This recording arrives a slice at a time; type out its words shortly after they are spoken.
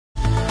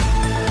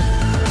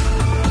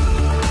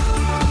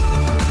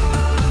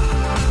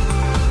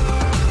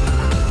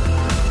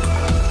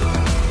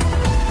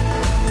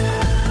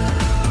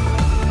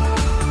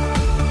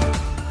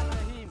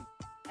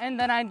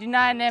the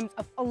 99 names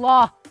of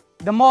Allah,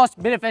 the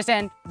most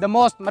beneficent, the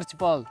most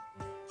merciful.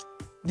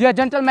 Dear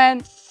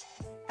gentlemen,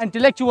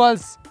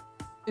 intellectuals,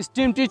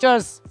 esteemed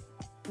teachers,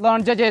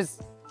 learned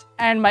judges,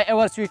 and my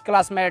ever-sweet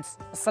classmates,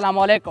 Assalamu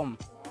alaikum.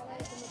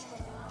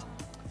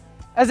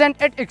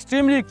 Isn't it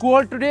extremely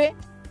cold today?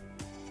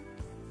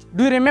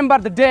 Do you remember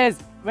the days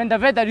when the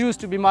weather used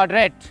to be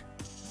moderate,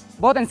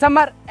 both in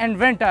summer and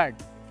winter?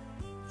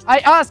 I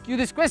ask you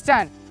this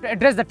question to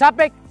address the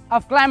topic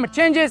of climate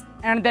changes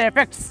and their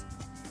effects.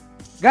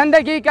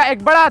 गंदगी का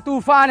एक बड़ा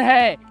तूफान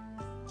है,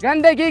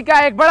 गंदगी का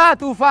एक बड़ा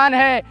तूफान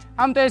है,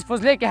 हम तो इस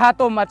फुजले के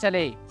हाथों मर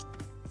चले.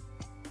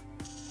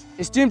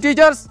 Esteemed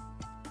teachers,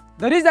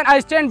 the reason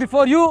I stand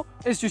before you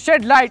is to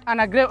shed light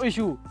on a grave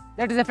issue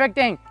that is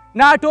affecting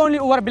not only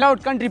our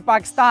beloved country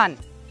Pakistan,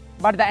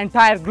 but the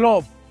entire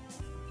globe.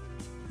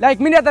 Like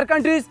many other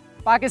countries,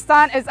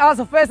 Pakistan is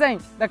also facing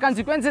the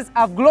consequences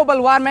of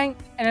global warming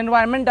and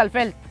environmental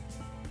filth.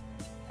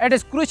 It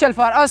is crucial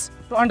for us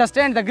to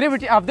understand the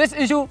gravity of this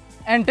issue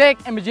and take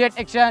immediate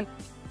action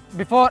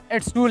before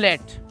it's too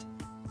late.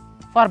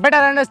 For better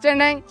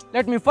understanding,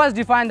 let me first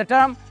define the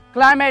term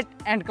climate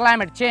and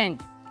climate change.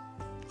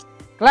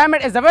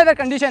 Climate is the weather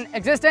condition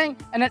existing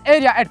in an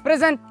area at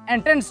present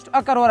and tends to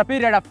occur over a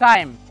period of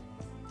time.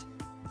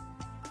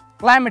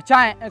 Climate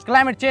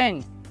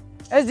change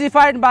is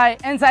defined by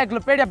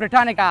Encyclopedia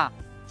Britannica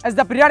as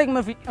the periodic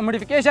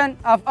modification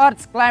of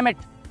Earth's climate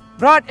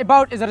brought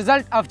about as a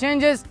result of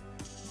changes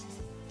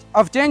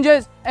in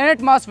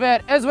atmosphere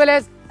as well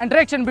as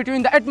interaction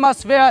between the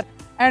atmosphere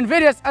and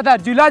various other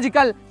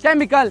geological,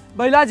 chemical,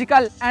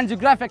 biological and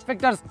geographic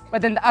factors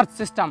within the Earth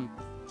system.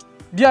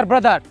 Dear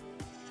brother,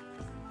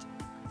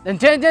 the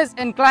changes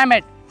in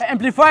climate have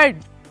amplified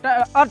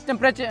Earth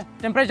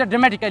temperature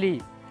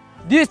dramatically.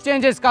 These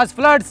changes cause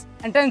floods,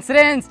 intense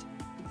rains,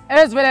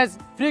 as well as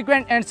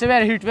frequent and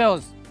severe heat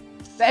waves.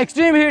 The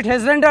extreme heat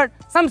has rendered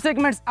some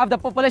segments of the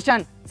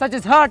population, such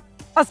as heart,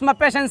 asthma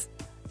patients,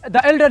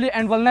 the elderly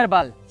and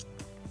vulnerable.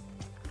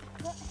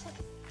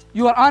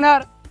 Your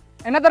Honor,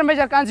 another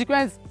major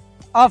consequence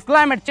of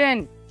climate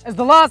change is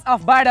the loss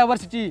of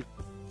biodiversity.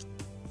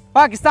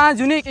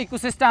 Pakistan's unique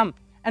ecosystem,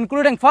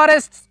 including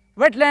forests,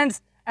 wetlands,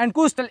 and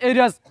coastal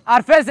areas,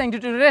 are facing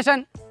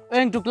deterioration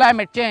owing to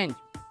climate change.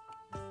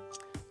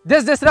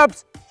 This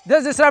disrupts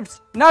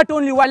not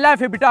only wildlife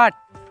habitat,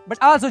 but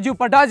also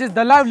jeopardizes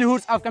the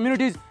livelihoods of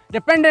communities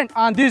dependent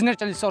on these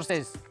natural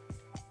resources.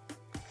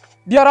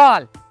 Dear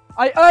all,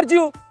 I urge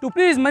you to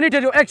please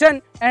monitor your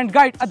action and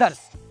guide others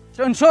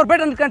to ensure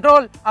better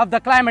control of the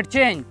climate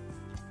change.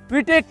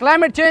 We take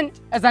climate change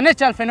as a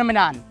natural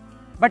phenomenon,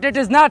 but it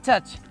is not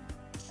such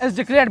as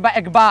declared by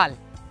Iqbal.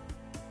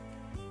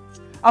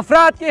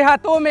 अफराद के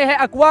हाथों में है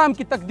अक़वाम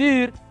की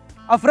तकदीर,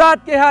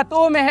 अफराद के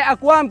हाथों में है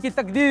अक़वाम की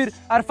तकदीर,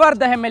 हर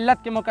फर्द है मिल्लत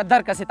के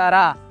मुक़द्दर का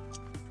सितारा.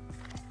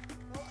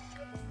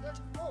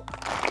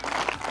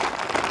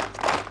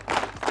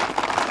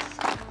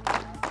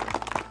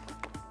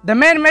 The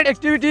man-made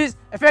activities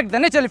affect the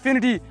natural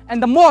infinity in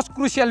the most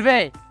crucial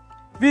way.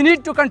 We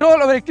need to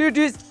control our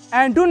activities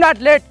and do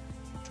not let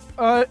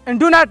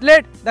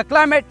the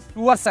climate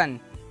worsen.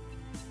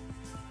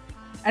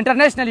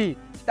 Internationally,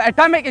 the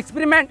atomic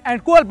experiment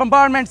and coal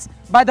bombardments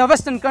by the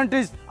Western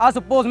countries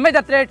also pose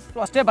major threats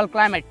to a stable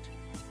climate.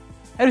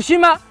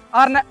 Hiroshima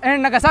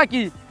and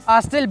Nagasaki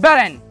are still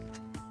barren.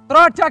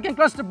 Throat-choking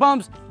cluster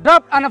bombs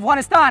dropped on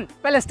Afghanistan,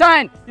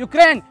 Palestine,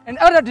 Ukraine, and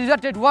other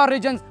deserted war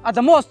regions are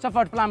the most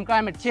suffered from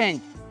climate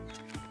change.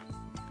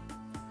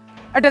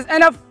 It is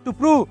enough to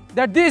prove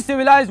that this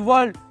civilized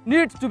world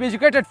needs to be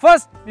educated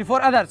first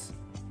before others.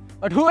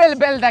 But who will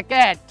build the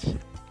cat?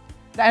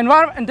 The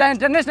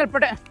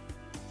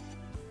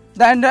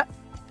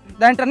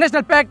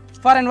International Pact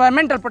for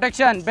Environmental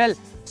Protection bill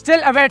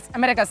still awaits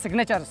America's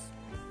signatures.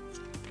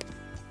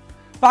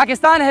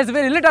 Pakistan has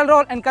very little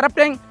role in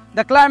corrupting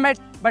the climate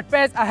but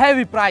pays a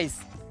heavy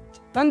price.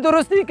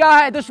 तंदुरुस्ती का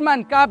है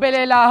दुश्मन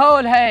काबिले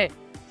लाहौल है,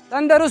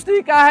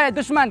 तंदुरुस्ती का है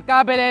दुश्मन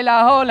काबिले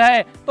लाहौल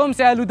है,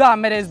 तुमसे अलुदा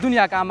मेरे इस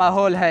दुनिया का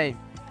माहौल है.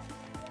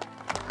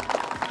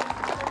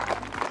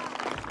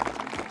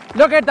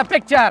 Look at the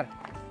picture.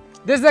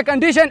 This is the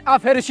condition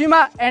of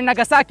Hiroshima and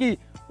Nagasaki,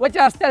 which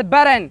are still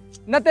barren.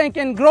 Nothing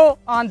can grow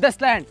on this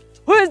land.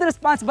 Who is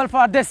responsible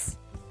for this?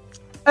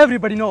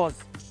 Everybody knows.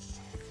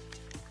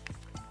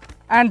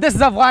 And this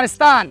is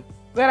Afghanistan,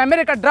 where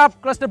America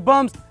dropped cluster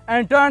bombs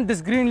and turned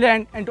this green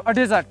land into a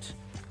desert.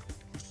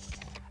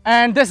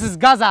 And this is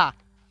Gaza,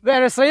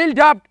 where Israel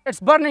dropped its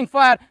burning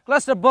fire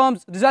cluster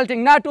bombs,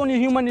 resulting not only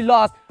human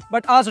loss,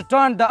 but also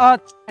turned the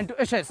earth into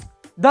ashes,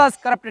 thus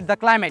corrupted the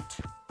climate.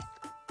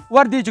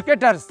 Worthy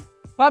educators,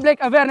 public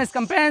awareness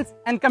campaigns,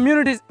 and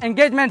community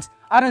engagements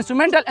are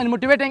instrumental in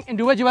motivating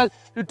individuals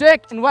to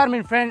take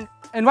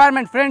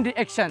environment-friendly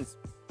actions.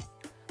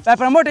 By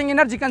promoting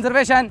energy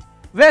conservation,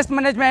 waste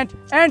management,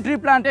 and tree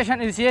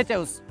plantation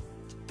initiatives,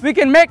 we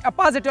can make a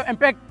positive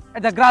impact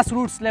at the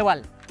grassroots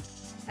level.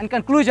 In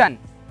conclusion,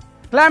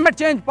 climate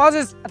change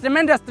poses a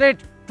tremendous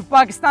threat to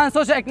Pakistan's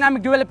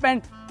socio-economic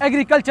development,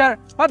 agriculture,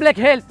 public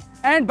health,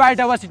 and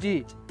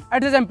biodiversity.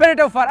 It is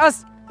imperative for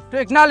us to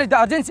acknowledge the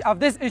urgency of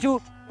this issue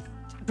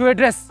to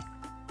address.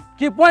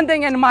 Keep one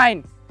thing in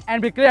mind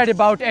and be clear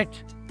about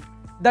it.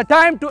 The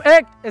time to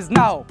act is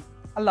now.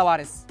 Allah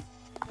Waris.